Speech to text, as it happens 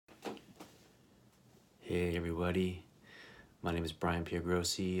Hey everybody, my name is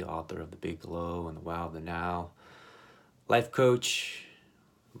Piergrossi, author of The Big Glow and The Wow of the Now, life coach,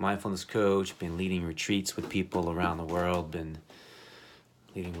 mindfulness coach, been leading retreats with people around the world, been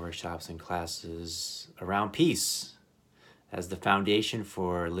leading workshops and classes around peace as the foundation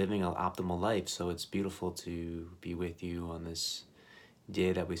for living an optimal life. So it's beautiful to be with you on this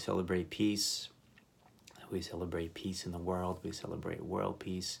day that we celebrate peace. We celebrate peace in the world, we celebrate world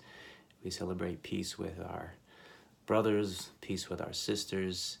peace, we celebrate peace with our brothers, peace with our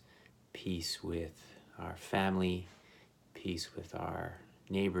sisters, peace with our family, peace with our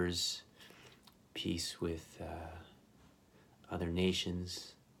neighbors, peace with other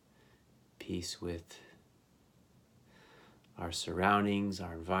nations, peace with our surroundings,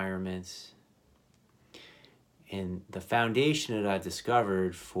 our environments. And the foundation that I've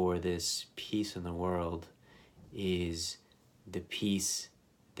discovered for this peace in the world is the peace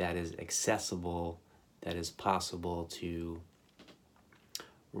that is accessible, that is possible to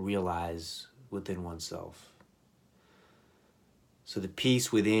realize within oneself. So the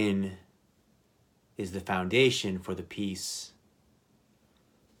peace within is the foundation for the peace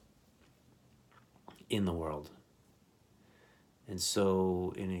in the world. And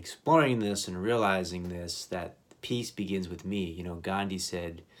so in exploring this and realizing this, that peace begins with me. You know, Gandhi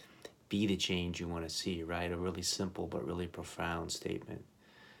said, be the change you want to see, right? A really simple but really profound statement.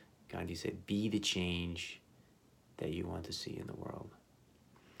 Gandhi said, be the change that you want to see in the world.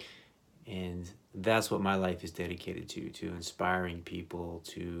 And that's what my life is dedicated to inspiring people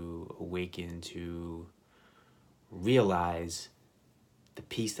to awaken, to realize the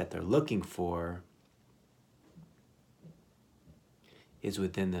peace that they're looking for is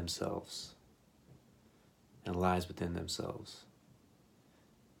within themselves and lies within themselves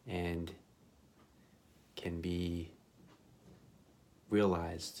and can be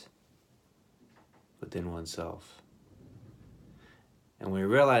realized within oneself. And when we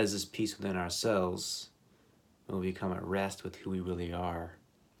realize this peace within ourselves, when we become at rest with who we really are,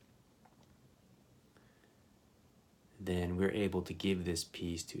 then we're able to give this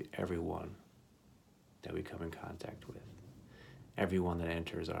peace to everyone that we come in contact with. Everyone that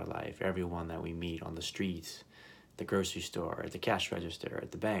enters our life, everyone that we meet on the streets, the grocery store, at the cash register,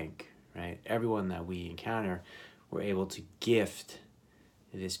 at the bank, right? Everyone that we encounter, we're able to gift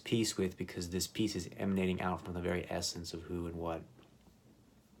this peace with, because this peace is emanating out from the very essence of who and what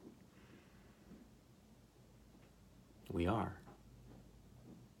we are.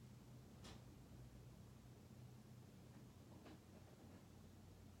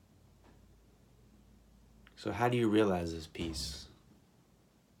 So how do you realize this peace?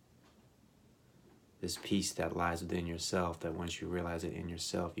 This peace that lies within yourself, that once you realize it in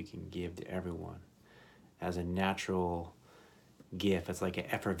yourself, you can give to everyone as a natural gift. It's like an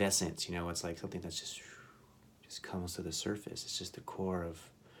effervescence, you know, it's like something that's just comes to the surface. It's just the core of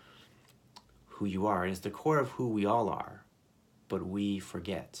who you are. And it's the core of who we all are, but we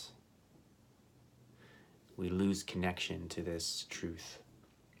forget. We lose connection to this truth.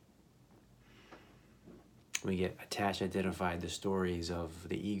 We get attached, identified to stories of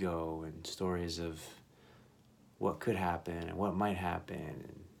the ego and stories of what could happen and what might happen,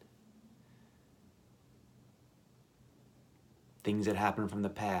 and things that happened from the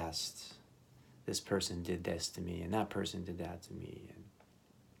past. This person did this to me, and that person did that to me. And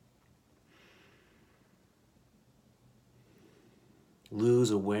lose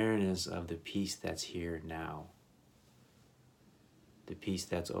awareness of the peace that's here now. The peace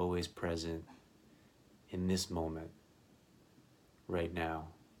that's always present in this moment, right now.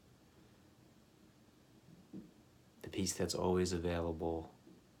 The peace that's always available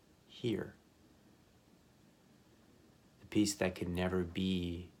here. The peace that can never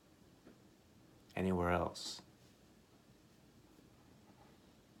be anywhere else.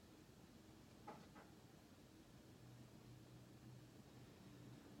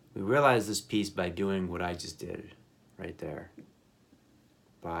 We realize this peace by doing what I just did right there,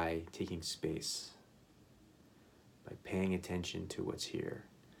 by taking space, by paying attention to what's here,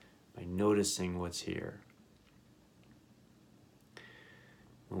 by noticing what's here.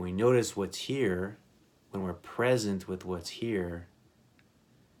 When we notice what's here, when we're present with what's here,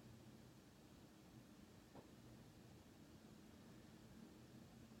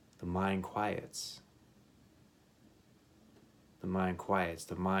 the mind quiets. The mind quiets.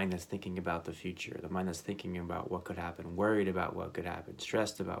 The mind that's thinking about the future. The mind that's thinking about what could happen, worried about what could happen,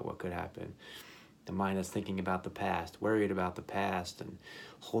 stressed about what could happen. The mind that's thinking about the past, worried about the past, and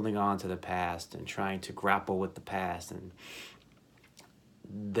holding on to the past, and trying to grapple with the past. And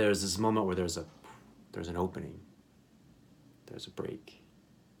there's this moment where there's an opening. There's a break.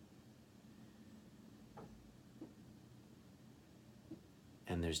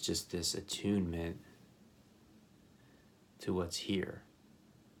 And there's just this attunement to what's here.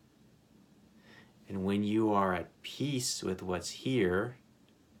 And when you are at peace with what's here,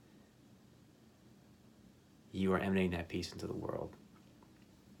 you are emanating that peace into the world.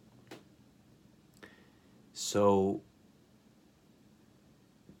 So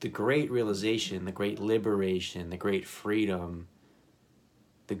the great realization, the great liberation, the great freedom,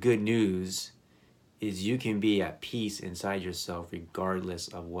 the good news is you can be at peace inside yourself regardless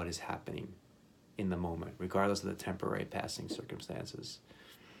of what is happening in the moment, regardless of the temporary passing circumstances.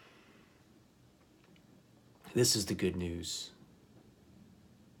 This is the good news.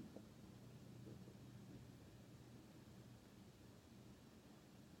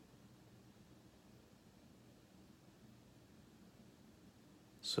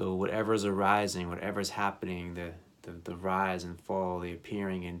 So whatever's arising, whatever's happening, the rise and fall, the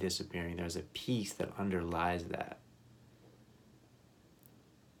appearing and disappearing, there's a peace that underlies that.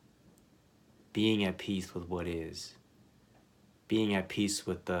 Being at peace with what is. Being at peace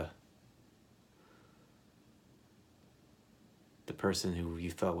with the person who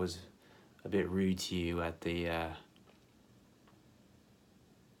you felt was a bit rude to you at the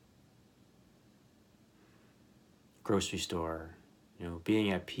grocery store. You know,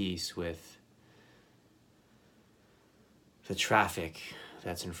 being at peace with the traffic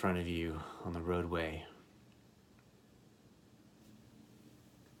that's in front of you on the roadway.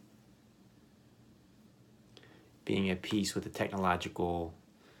 Being at peace with the technological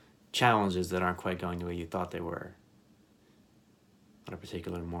challenges that aren't quite going the way you thought they were on a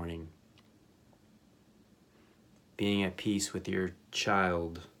particular morning. Being at peace with your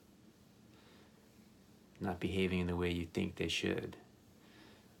child not behaving in the way you think they should.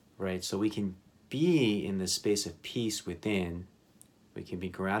 Right? So we can be in the space of peace within. We can be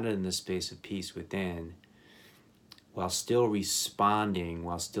grounded in the space of peace within while still responding,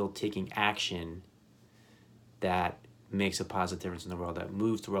 while still taking action that makes a positive difference in the world, that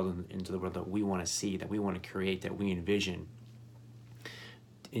moves the world into the world that we want to see, that we want to create, that we envision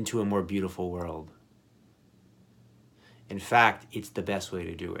into a more beautiful world. In fact, it's the best way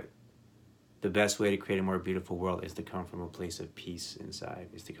to do it. The best way to create a more beautiful world is to come from a place of peace inside,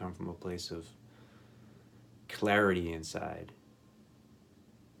 is to come from a place of clarity inside,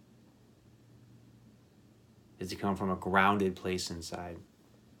 is to come from a grounded place inside.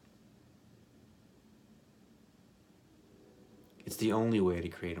 It's the only way to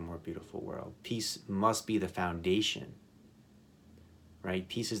create a more beautiful world. Peace must be the foundation, right?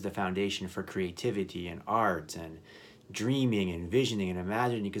 Peace is the foundation for creativity and art and dreaming and visioning and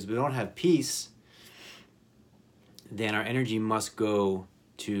imagining, because if we don't have peace, then our energy must go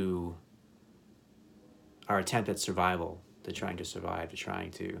to our attempt at survival, to trying to survive, to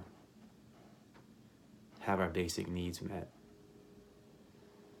trying to have our basic needs met.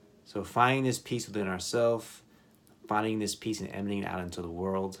 So finding this peace within ourselves, finding this peace and emanating out into the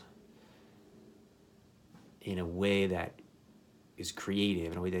world in a way that is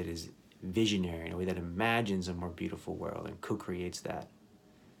creative, in a way that is visionary, in a way that imagines a more beautiful world and co-creates that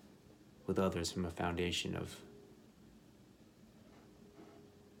with others from a foundation of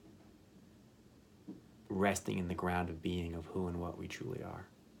resting in the ground of being of who and what we truly are.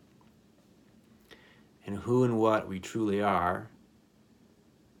 And who and what we truly are,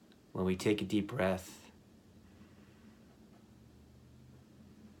 when we take a deep breath,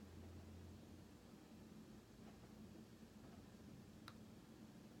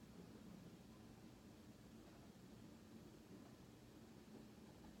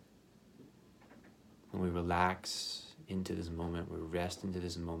 when we relax into this moment, we rest into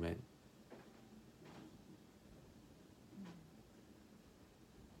this moment,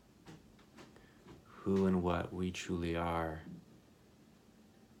 who and what we truly are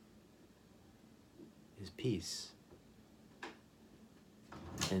is peace.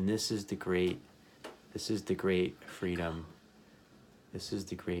 And this is the great freedom. This is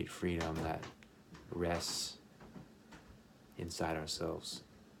the great freedom that rests inside ourselves.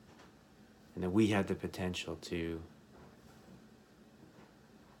 And that we have the potential to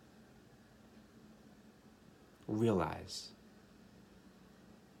realize.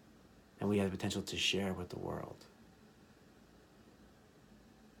 And we have the potential to share with the world.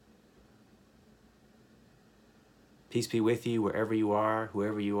 Peace be with you wherever you are,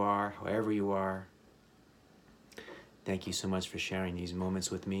 whoever you are, however you are. Thank you so much for sharing these moments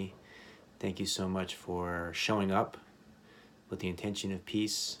with me. Thank you so much for showing up with the intention of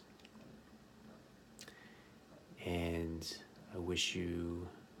peace. And I wish you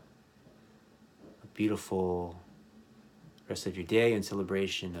a beautiful rest of your day in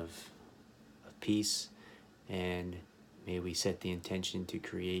celebration of peace. And May we set the intention to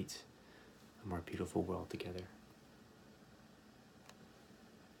create a more beautiful world together.